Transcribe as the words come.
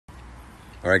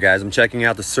All right, guys, I'm checking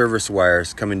out the service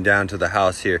wires coming down to the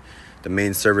house here, the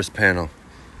main service panel.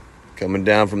 Coming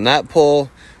down from that pole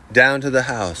down to the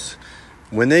house.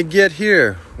 When they get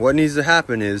here, what needs to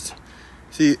happen is,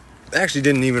 see, they actually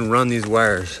didn't even run these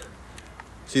wires.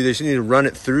 See, they should need to run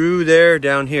it through there,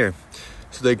 down here.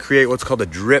 So they create what's called a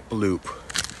drip loop.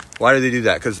 Why do they do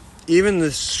that? Because even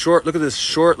this short, look at this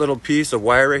short little piece of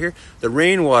wire right here. The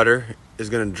rainwater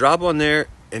is going to drop on there,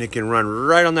 and it can run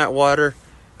right on that water,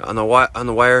 on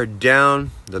the wire down,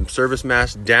 the service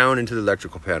mast down into the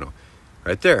electrical panel.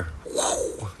 Right there.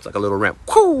 It's like a little ramp.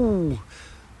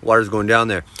 Water's going down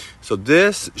there. So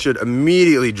this should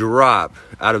immediately drop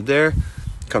out of there,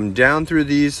 come down through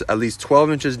these, at least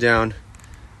 12 inches down,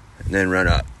 and then run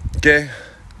up. Okay?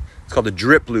 It's called a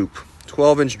drip loop.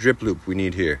 12-inch drip loop we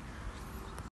need here.